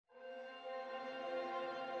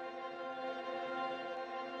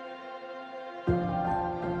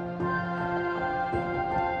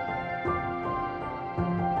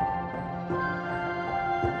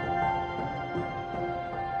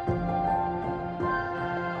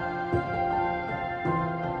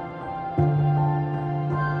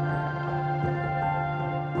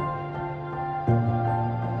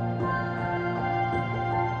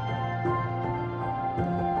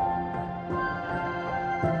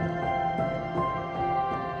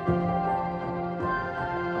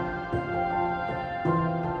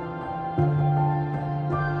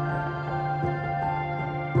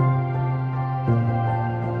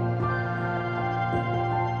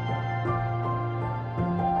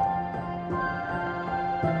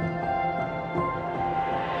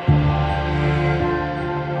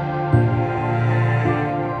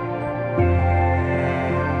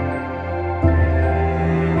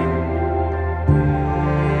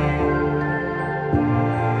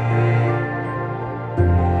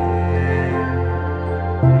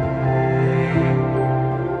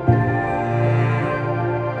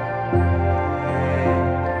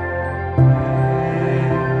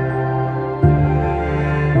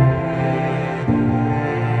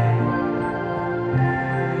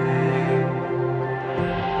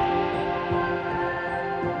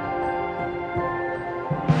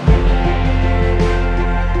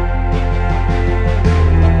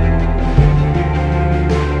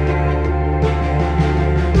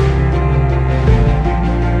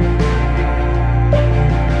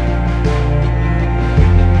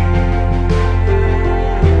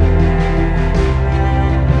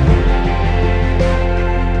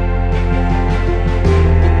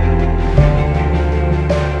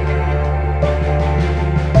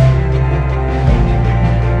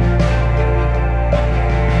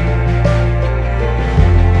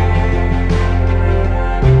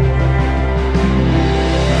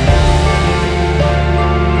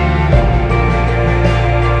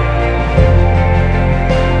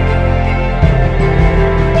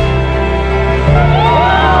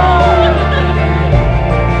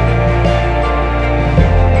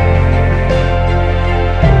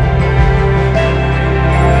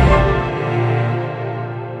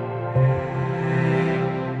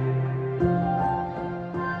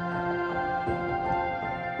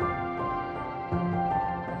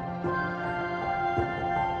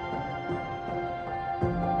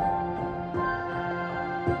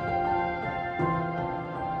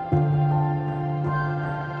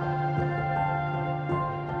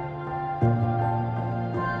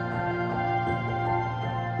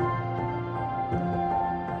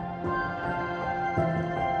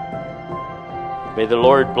May the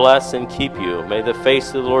Lord bless and keep you. May the face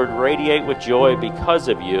of the Lord radiate with joy because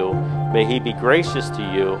of you. May he be gracious to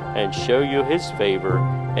you and show you his favor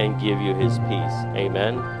and give you his peace.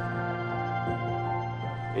 Amen.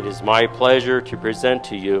 It is my pleasure to present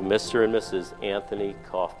to you Mr. and Mrs. Anthony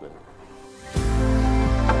Kaufman.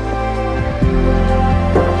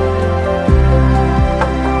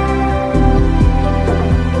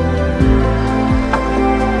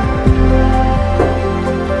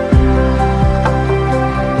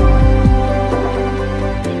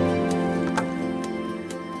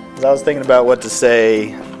 As I was thinking about what to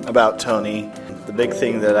say about Tony, the big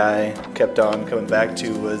thing that I kept on coming back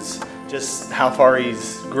to was just how far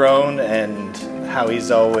he's grown and how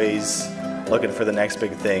he's always looking for the next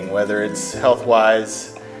big thing, whether it's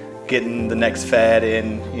health-wise, getting the next fad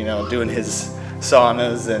in, you know, doing his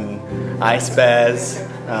saunas and ice baths.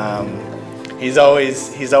 He's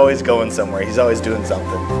always going somewhere. He's always doing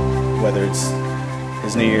something, whether it's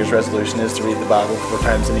his New Year's resolution is to read the Bible 4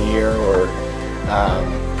 times in a year, or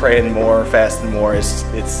praying more, fasting more.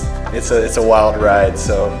 It's a wild ride,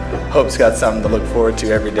 so Hope's got something to look forward to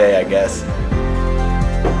every day, I guess.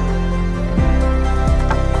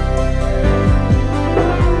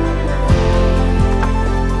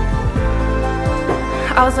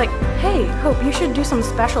 I was like, hey, Hope, you should do some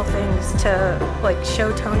special things to like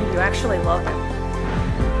show Tony you actually love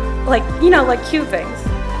him. Like, you know, like cute things.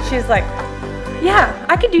 She's like, yeah,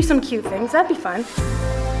 I could do some cute things, that'd be fun.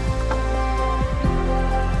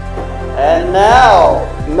 And now,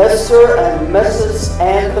 Mr. and Mrs.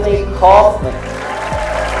 Anthony Kaufman.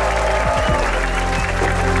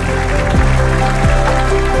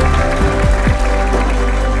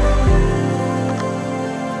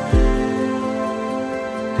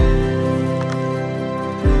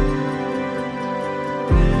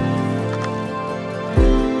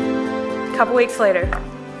 A couple weeks later,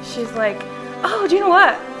 she's like, oh, do you know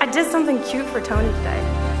what? I did something cute for Tony today.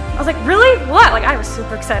 I was like, really? What? Like, I was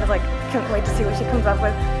super excited, like, couldn't wait to see what she comes up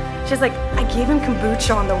with. She's like, I gave him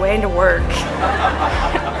kombucha on the way into work.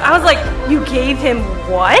 I was like, you gave him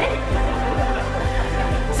what?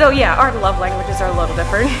 So yeah, our love languages are a little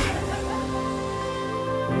different.